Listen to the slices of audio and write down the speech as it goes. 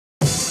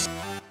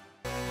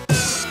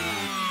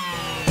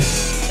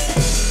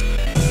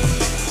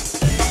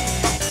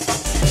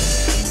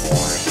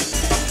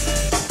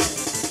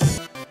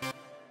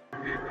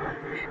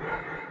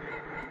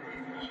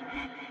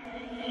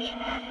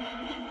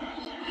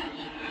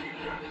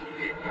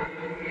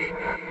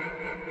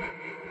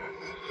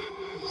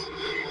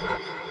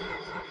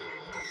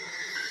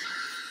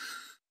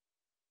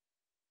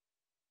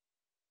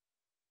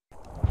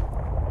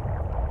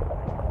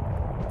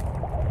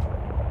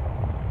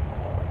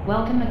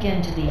Welcome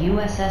again to the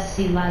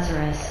USSC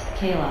Lazarus,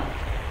 Kayla.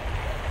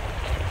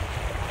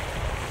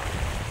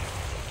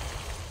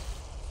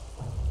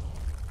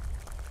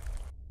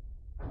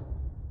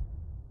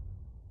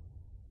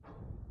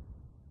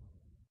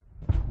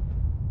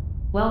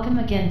 Welcome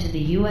again to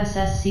the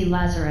USSC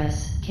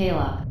Lazarus,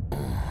 Kayla.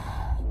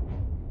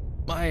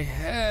 My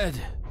head.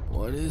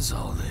 What is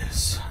all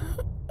this?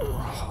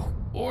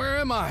 Where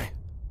am I?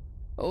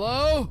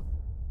 Hello?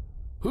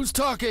 Who's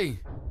talking?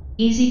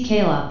 Easy,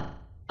 Caleb.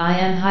 I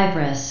am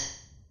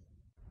Hybris.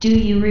 Do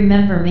you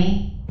remember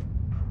me?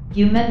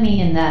 You met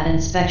me in that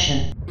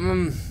inspection.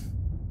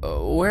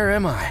 Where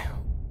am I?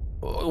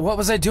 What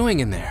was I doing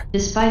in there?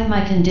 Despite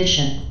my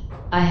condition,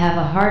 I have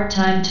a hard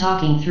time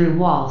talking through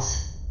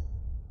walls.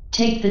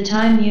 Take the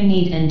time you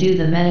need and do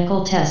the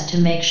medical test to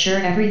make sure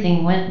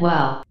everything went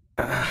well.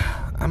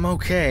 I'm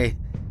okay.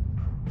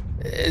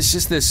 It's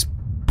just this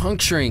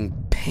puncturing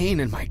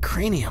pain in my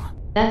cranium.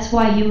 That's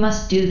why you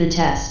must do the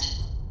test.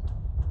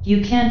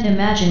 You can't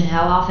imagine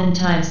how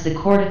oftentimes the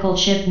cortical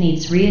chip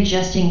needs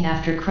readjusting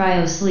after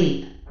cryo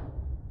sleep.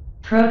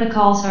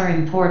 Protocols are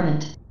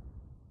important.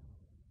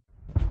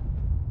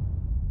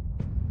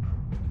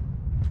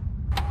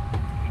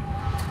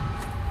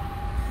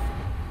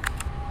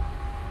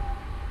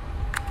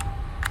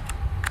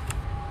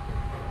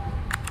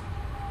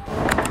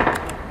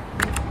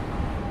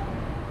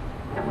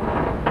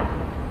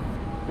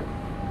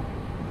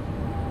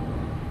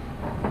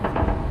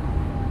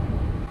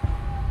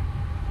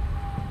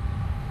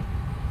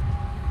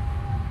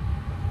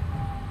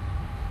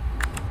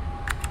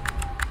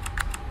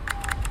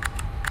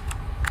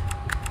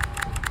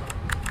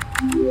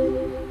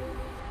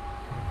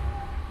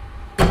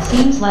 It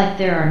seems like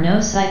there are no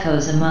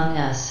psychos among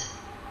us.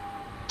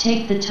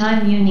 Take the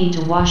time you need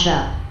to wash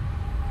up.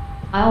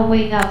 I'll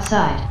wait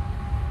outside.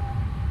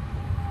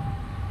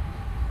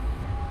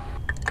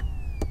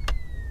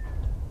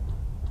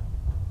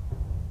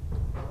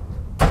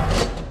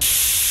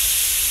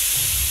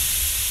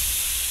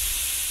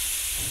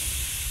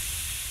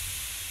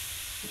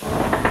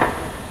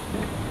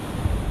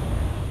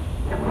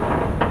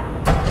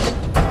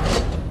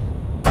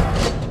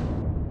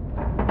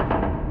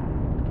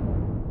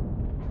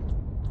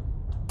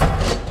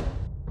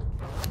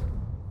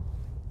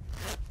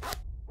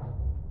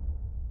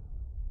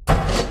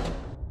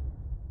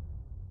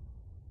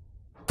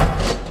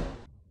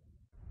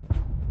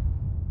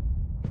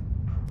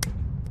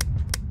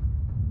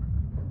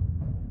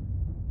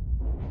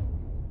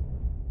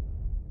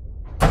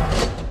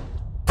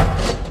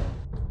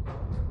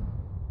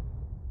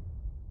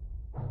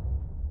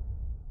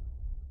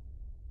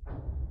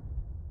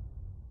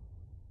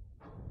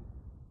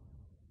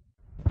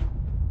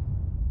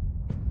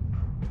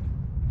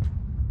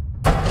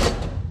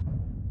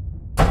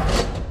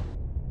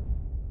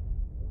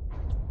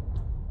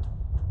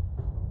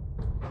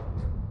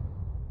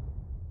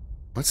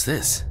 What's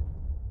this?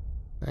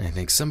 I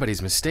think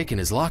somebody's mistaken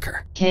his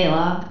locker.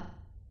 Caleb?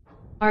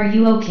 Are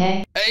you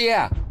okay?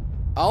 Yeah,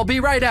 I'll be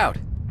right out.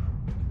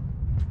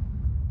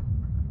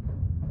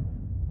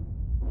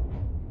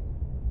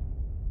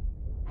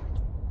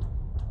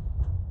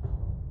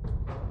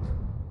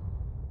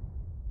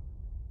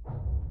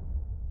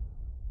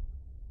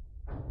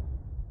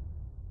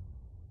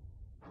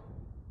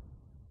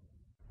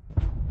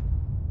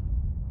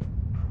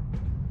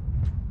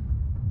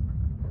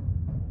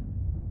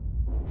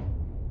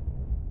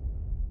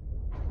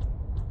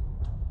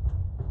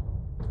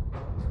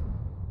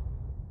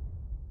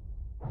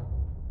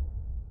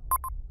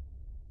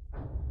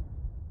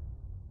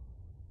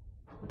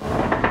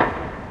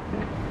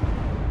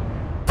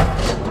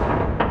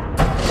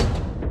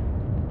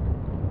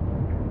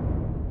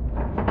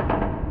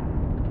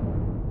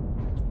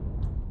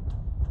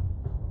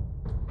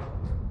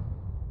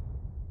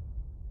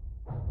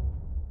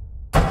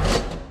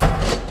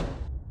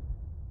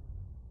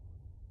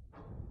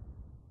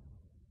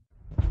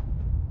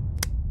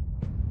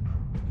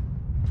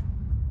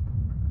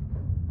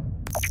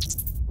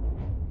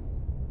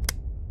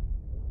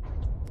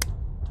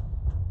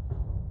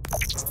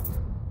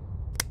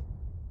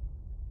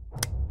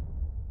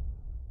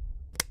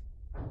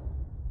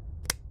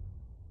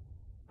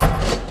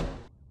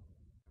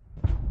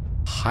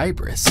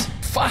 Hybris?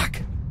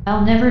 Fuck!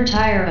 I'll never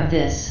tire of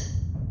this.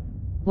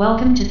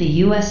 Welcome to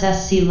the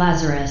USSC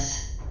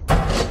Lazarus.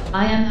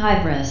 I am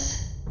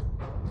Hybris.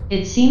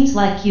 It seems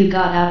like you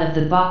got out of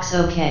the box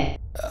okay.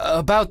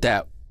 About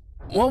that,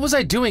 what was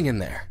I doing in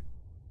there?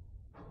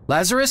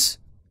 Lazarus?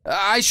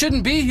 I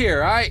shouldn't be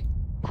here,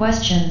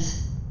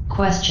 Questions.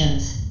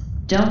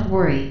 Don't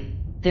worry,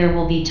 there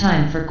will be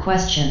time for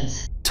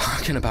questions.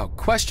 Talking about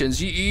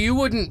questions, you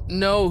wouldn't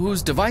know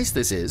whose device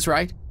this is,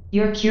 right?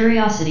 Your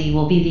curiosity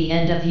will be the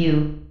end of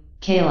you,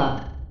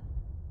 Caleb.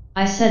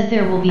 I said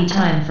there will be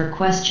time for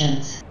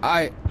questions.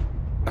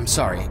 I'm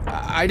sorry.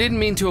 I didn't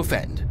mean to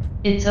offend.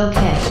 It's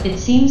okay. It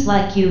seems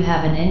like you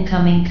have an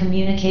incoming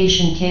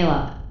communication,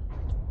 Caleb.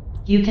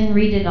 You can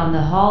read it on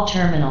the hall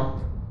terminal.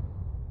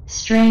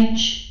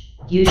 Strange.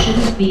 You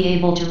shouldn't be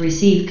able to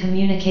receive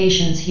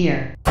communications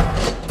here.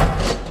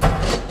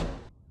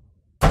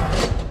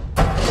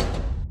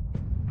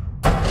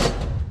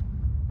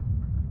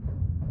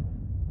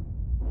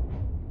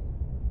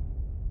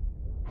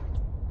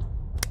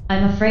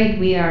 I'm afraid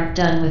we aren't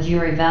done with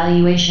your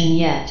evaluation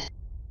yet.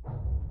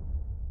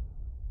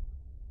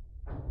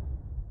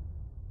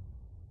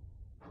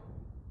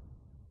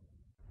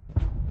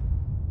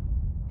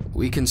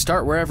 We can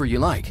start wherever you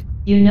like.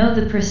 You know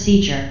the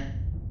procedure.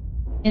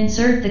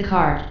 Insert the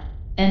card,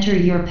 enter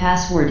your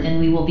password, and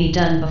we will be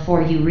done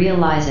before you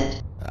realize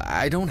it.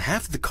 I don't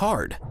have the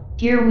card.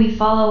 Here we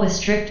follow a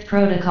strict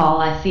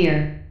protocol, I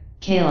fear,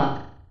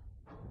 Caleb.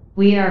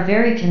 We are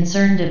very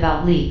concerned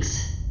about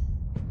leaks.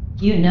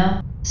 You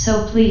know,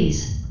 so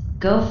please,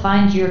 go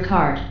find your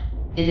card.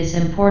 It is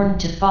important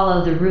to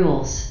follow the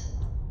rules.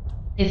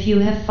 If you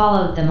have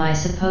followed them, I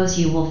suppose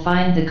you will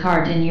find the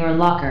card in your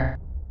locker.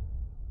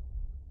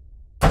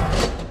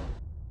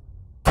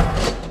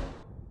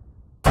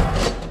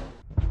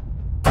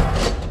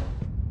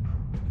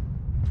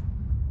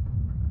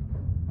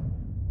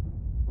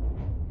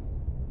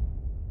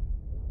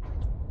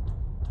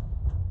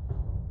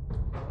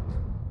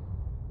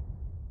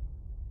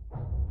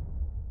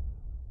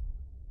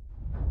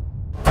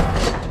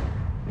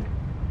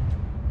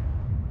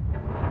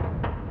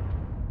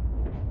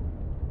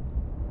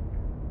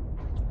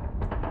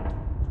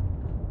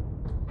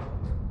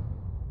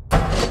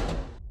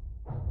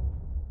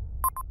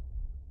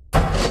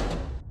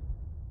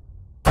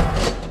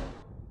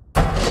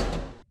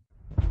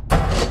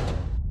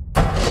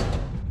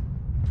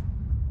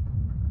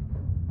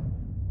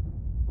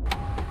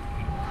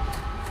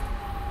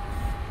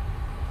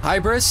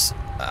 Hybris,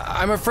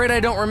 I'm afraid I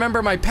don't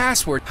remember my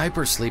password.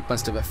 Hypersleep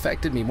must have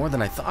affected me more than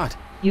I thought.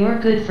 You're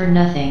good for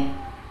nothing.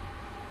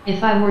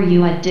 If I were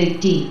you, I'd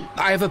dig deep.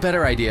 I have a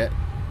better idea.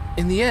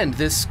 In the end,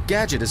 this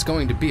gadget is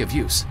going to be of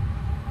use.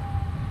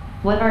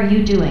 What are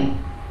you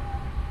doing?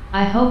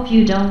 I hope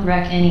you don't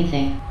wreck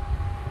anything.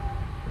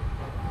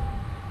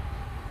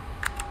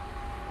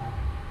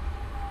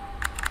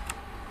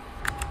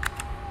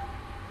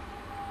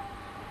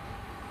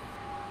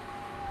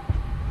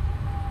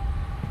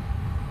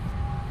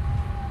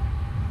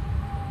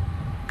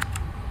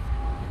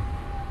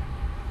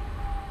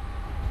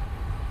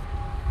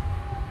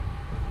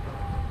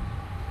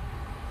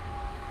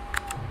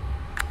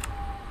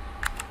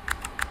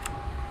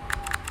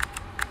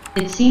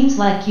 It seems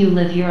like you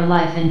live your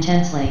life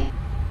intensely.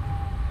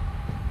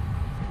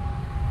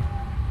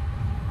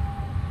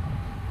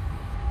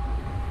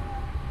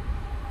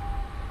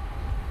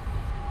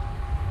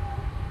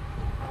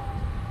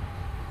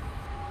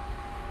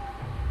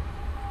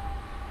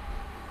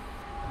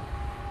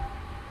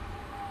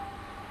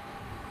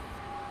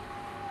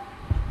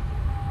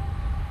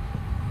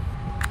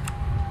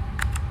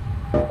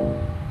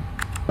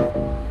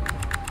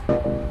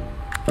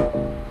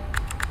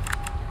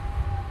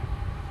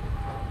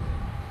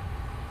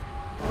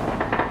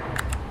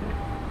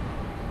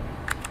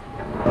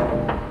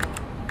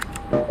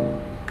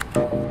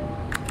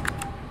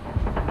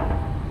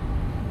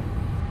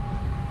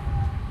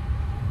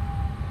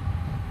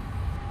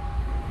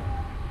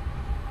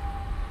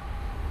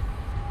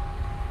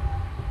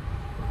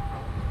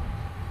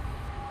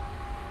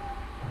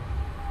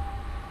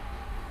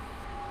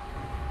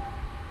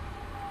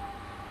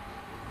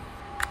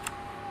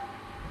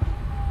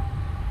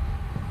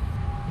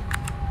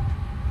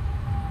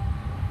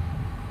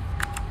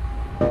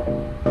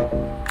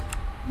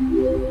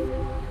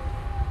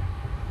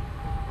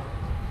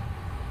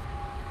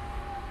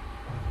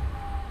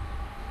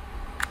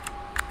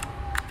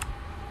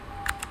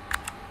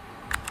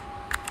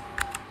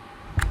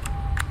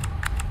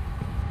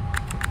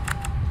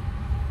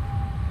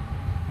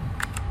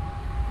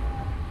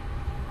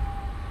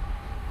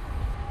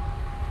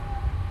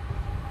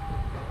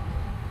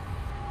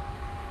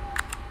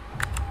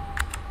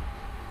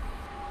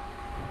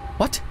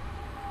 What?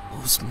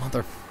 Those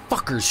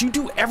motherfuckers, you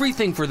do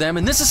everything for them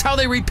and this is how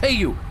they repay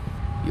you!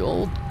 You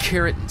old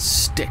carrot and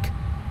stick.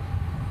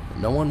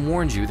 No one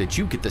warned you that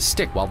you get the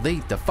stick while they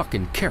eat the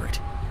fucking carrot.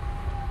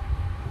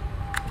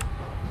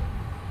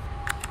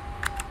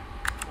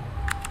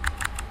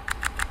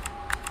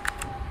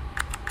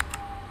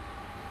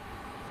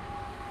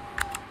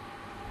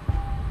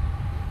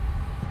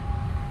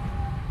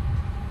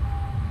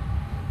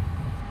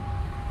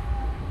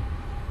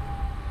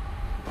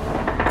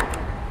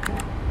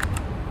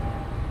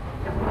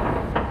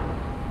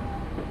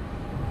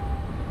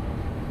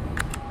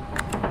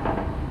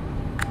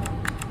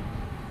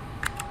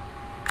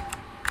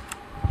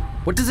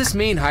 What does this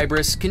mean,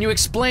 Hybris? Can you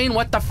explain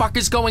what the fuck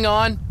is going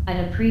on?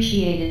 I'd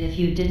appreciate it if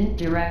you didn't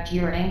direct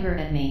your anger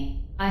at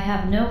me. I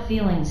have no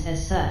feelings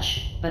as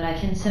such, but I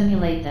can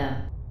simulate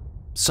them.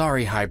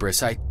 Sorry,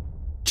 Hybris, I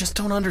just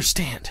don't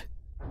understand.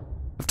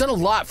 I've done a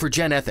lot for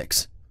Gen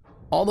Ethics.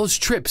 All those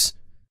trips,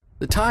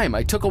 the time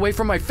I took away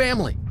from my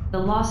family. The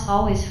loss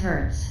always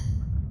hurts,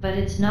 but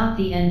it's not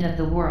the end of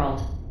the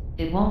world.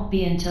 It won't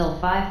be until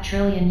 5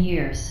 trillion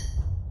years.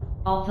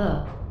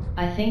 Although,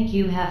 I think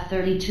you have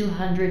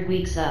 3,200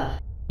 weeks of.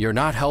 You're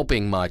not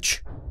helping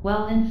much.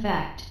 Well, in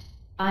fact,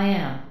 I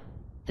am.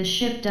 The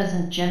ship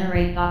doesn't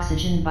generate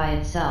oxygen by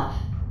itself.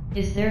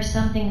 Is there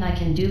something I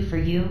can do for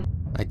you?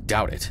 I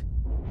doubt it.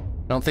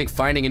 I don't think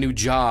finding a new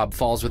job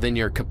falls within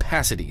your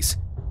capacities.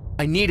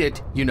 I need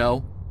it, you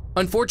know.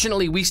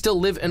 Unfortunately, we still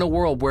live in a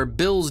world where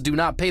bills do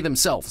not pay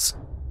themselves.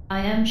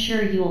 I am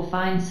sure you will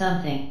find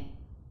something.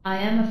 I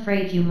am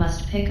afraid you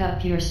must pick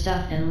up your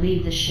stuff and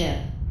leave the ship.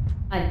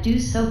 I'd do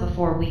so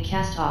before we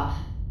cast off.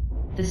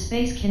 The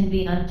space can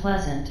be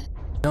unpleasant.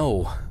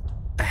 No,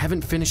 I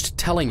haven't finished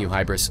telling you,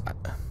 Hybris.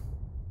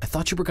 I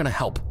thought you were gonna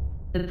help.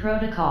 The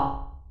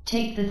protocol.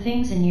 Take the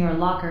things in your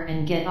locker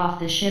and get off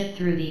the ship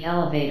through the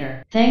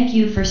elevator. Thank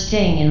you for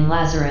staying in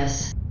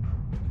Lazarus.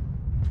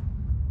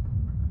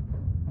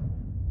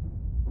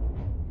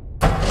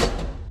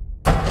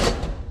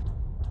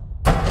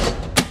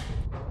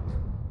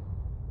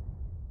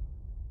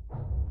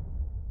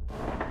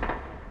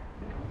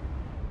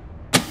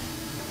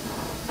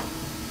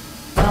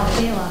 Well,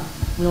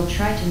 Kayla, we'll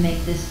try to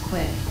make this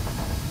quick.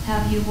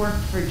 Have you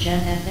worked for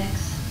Gen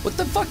Ethics? What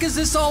the fuck is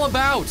this all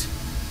about?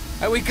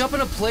 I wake up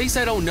in a place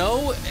I don't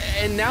know,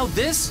 and now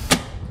this?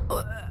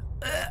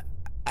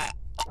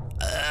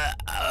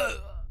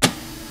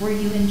 Were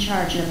you in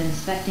charge of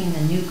inspecting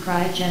the new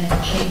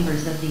cryogenic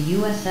chambers of the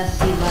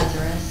USSC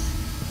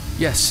Lazarus?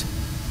 Yes,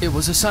 it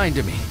was assigned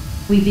to me.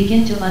 We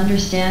begin to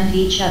understand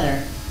each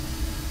other.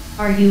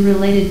 Are you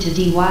related to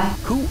DY?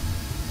 Who?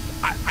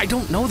 I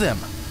don't know them.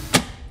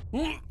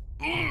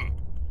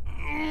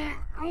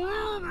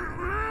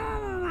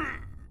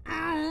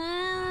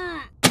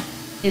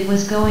 It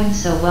was going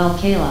so well,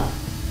 Kayla.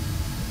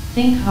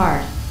 Think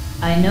hard.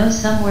 I know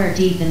somewhere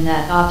deep in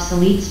that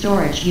obsolete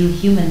storage you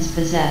humans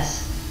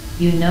possess,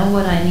 you know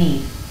what I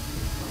need.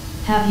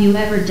 Have you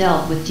ever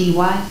dealt with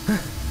DY?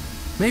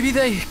 Maybe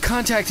they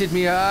contacted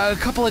me a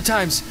couple of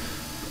times,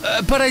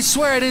 but I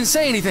swear I didn't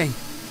say anything.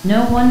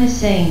 No one is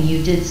saying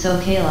you did so,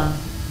 Kayla,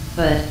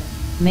 but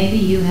maybe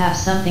you have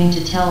something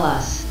to tell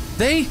us.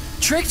 They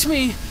tricked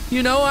me,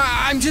 you know,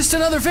 I'm just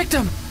another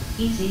victim.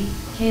 Easy,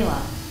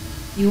 Kayla.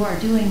 You are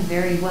doing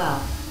very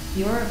well.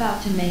 You're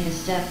about to make a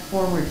step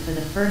forward for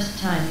the first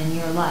time in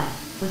your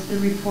life. Was the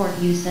report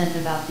you sent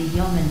about the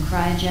Yeoman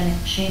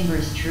cryogenic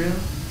chambers true?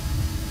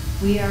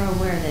 We are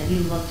aware that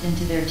you looked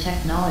into their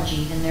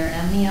technology and their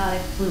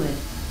amniotic fluid.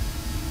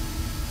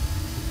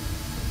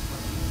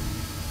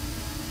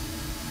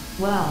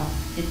 Well,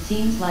 it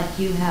seems like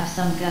you have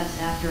some guts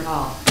after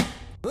all.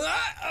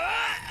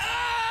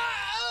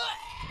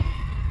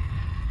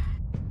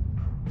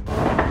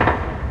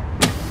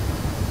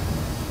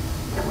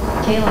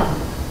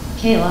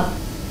 Kayla.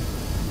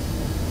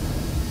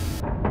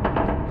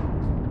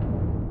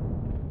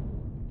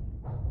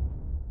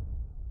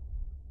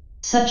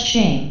 Such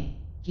shame.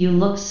 You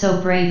looked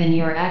so brave in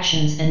your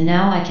actions and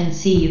now I can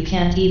see you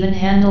can't even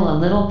handle a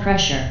little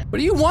pressure. What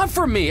do you want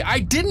from me? I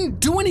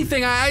didn't do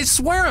anything, I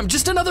swear I'm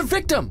just another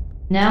victim.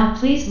 Now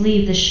please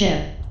leave the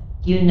ship.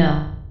 You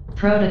know,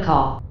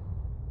 protocol.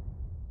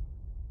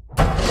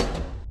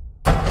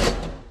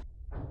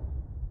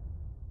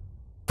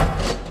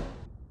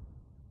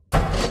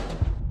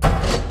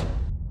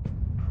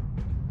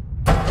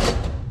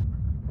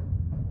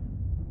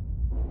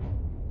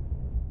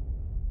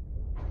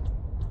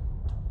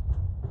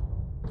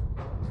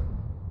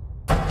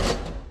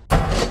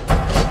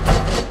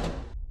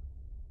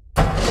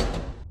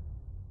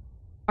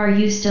 Are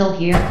you still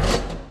here?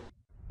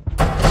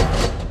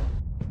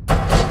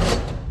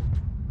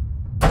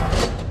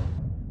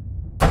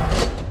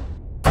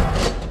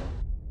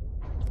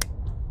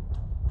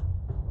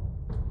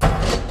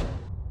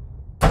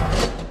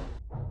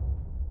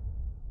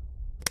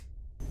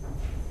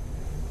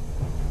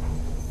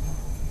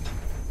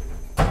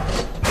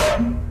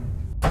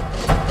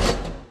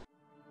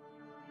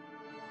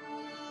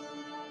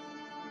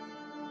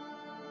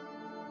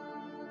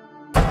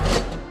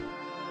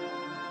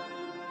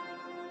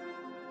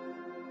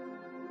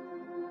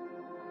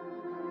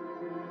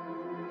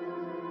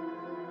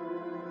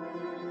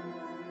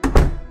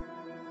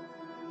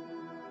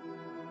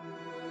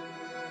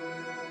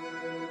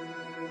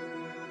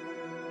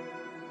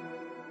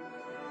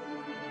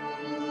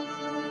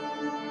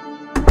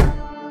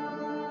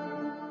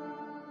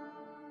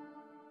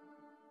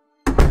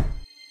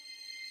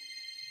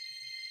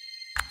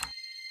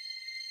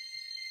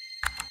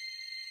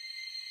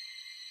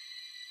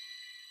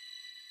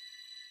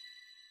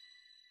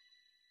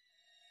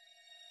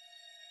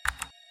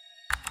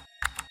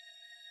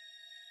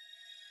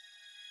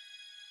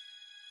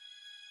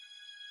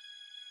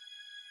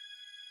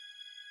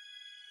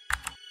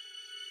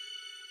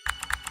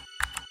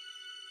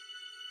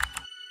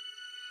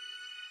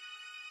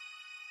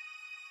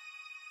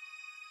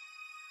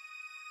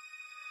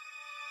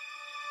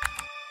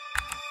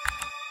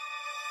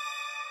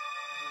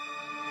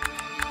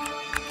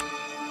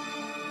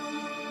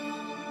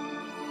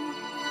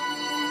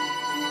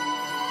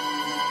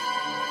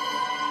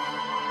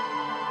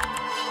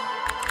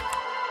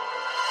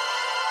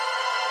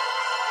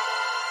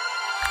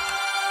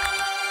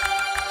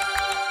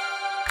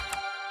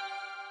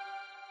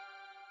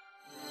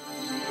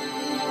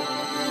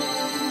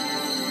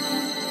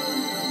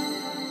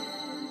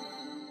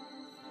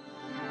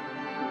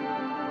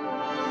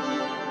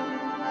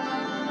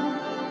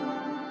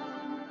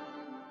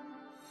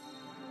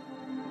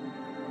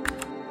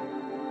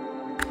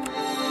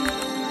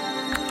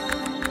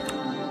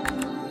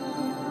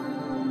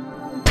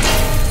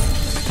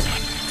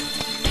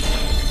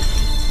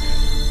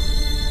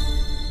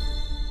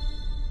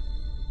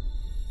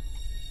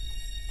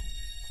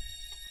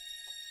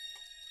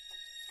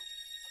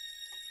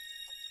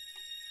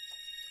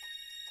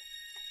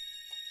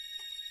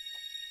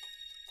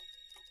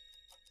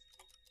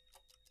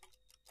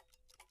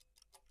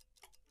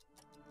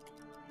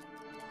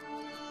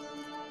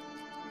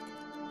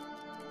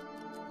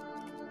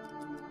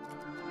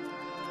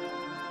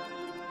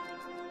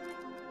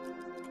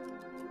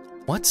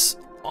 What's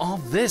all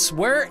this?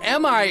 Where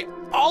am I?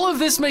 All of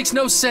this makes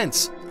no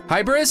sense.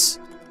 Hybris?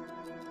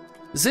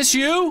 Is this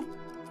you?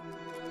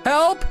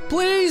 Help,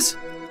 please?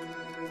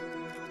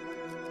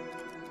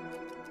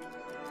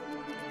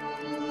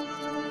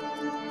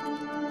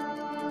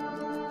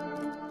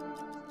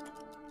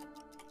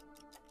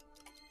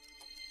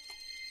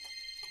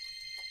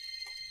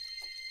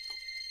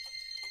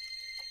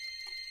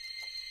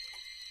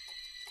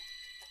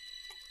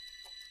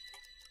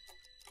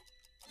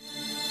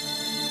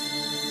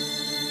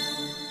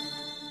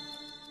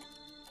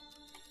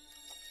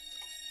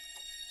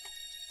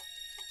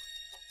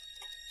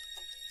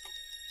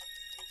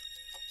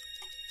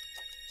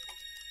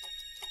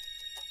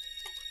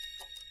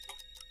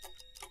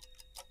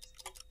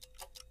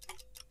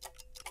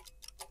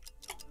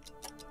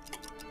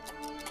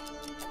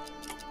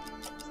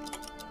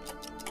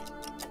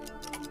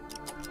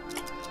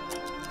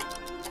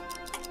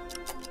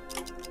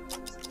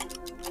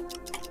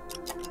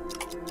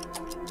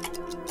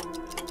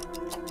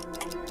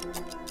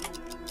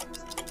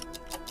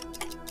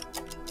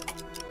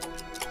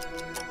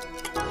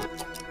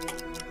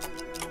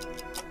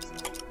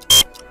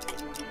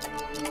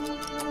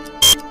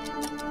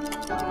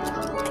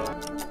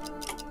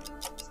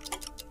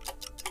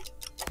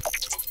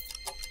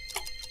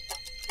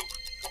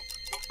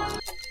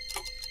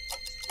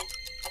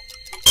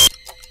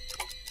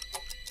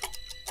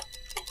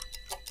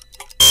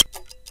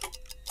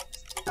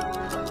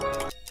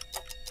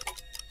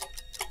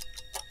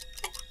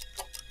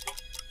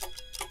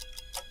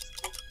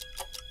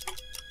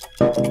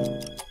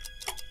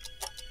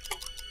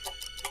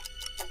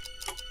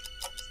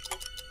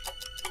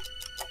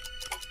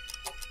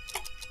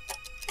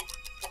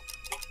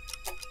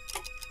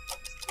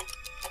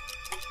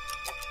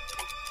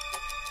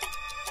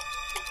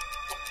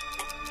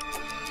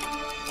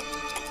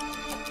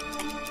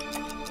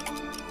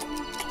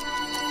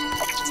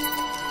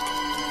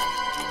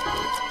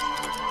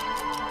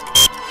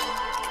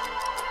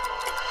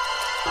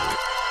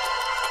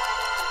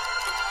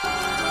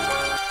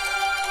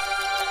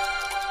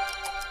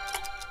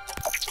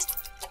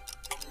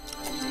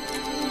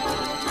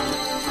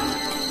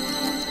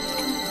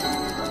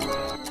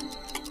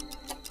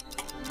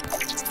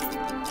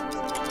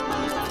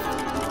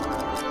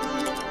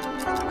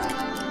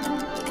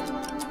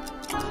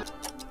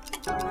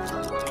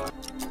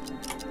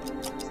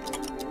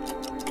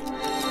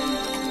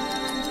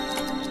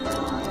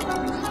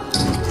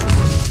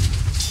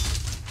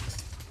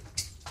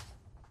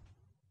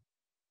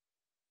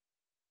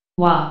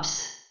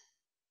 Wops.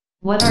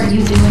 What are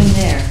you doing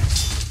there?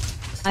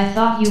 I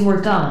thought you were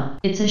gone.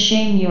 It's a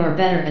shame you're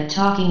better at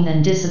talking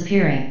than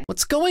disappearing.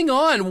 What's going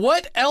on?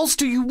 What else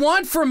do you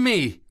want from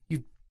me?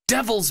 You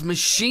devil's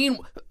machine.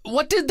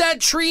 What did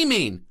that tree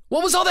mean?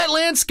 What was all that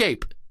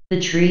landscape?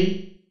 The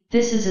tree?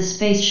 This is a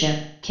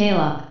spaceship,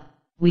 Caleb.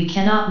 We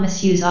cannot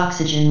misuse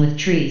oxygen with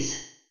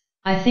trees.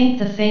 I think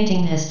the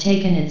fainting has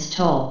taken its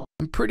toll.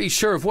 I'm pretty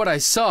sure of what I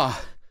saw.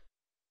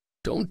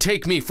 Don't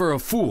take me for a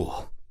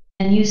fool.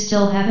 And you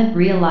still haven't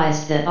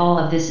realized that all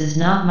of this is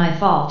not my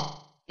fault.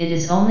 It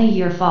is only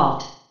your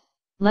fault.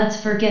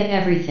 Let's forget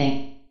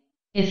everything.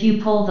 If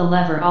you pull the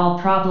lever, all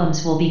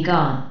problems will be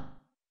gone.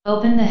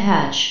 Open the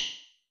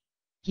hatch.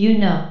 You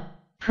know,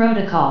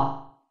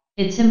 protocol.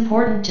 It's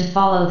important to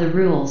follow the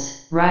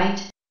rules,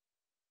 right?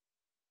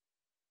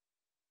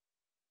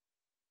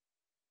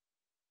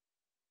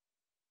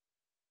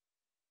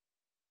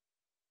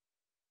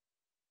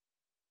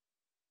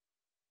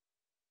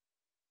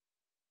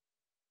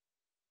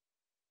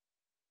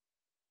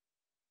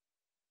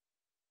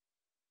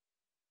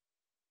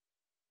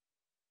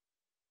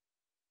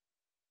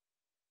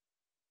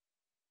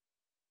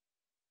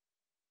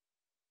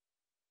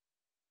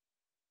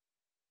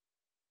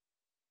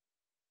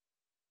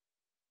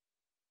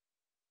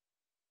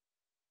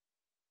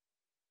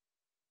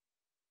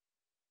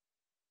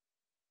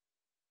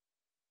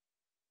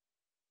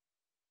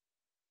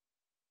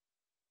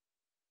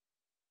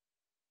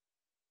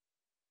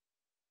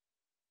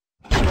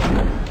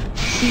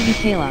 See you,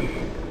 Caleb.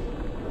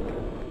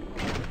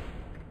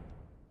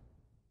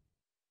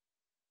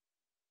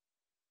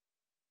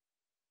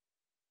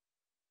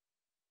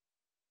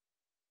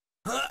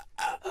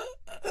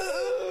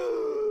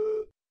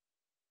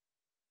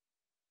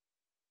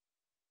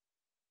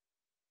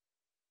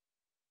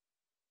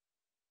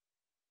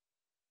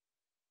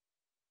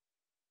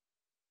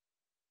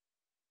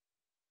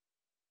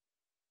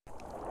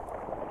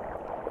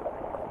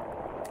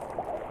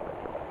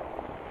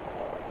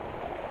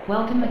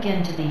 Welcome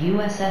again to the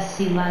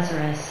USSC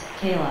Lazarus,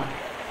 Kayla.